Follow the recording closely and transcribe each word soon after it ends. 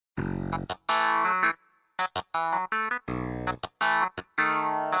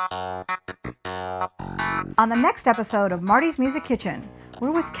On the next episode of Marty's Music Kitchen, we're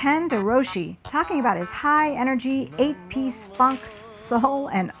with Ken DeRoshi talking about his high-energy 8-piece funk, soul,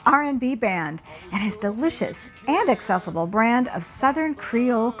 and R&B band and his delicious and accessible brand of Southern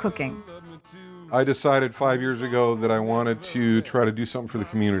Creole cooking. I decided 5 years ago that I wanted to try to do something for the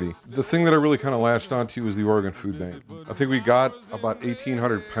community. The thing that I really kind of latched onto was the Oregon Food Bank. I think we got about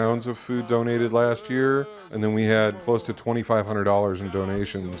 1,800 pounds of food donated last year, and then we had close to $2,500 in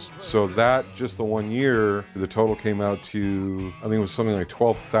donations. So that, just the 1 year, the total came out to, I think it was something like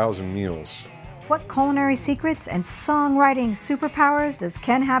 12,000 meals. What culinary secrets and songwriting superpowers does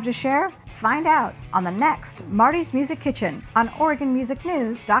Ken have to share? Find out on the next Marty's Music Kitchen on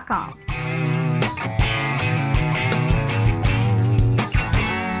OregonMusicNews.com.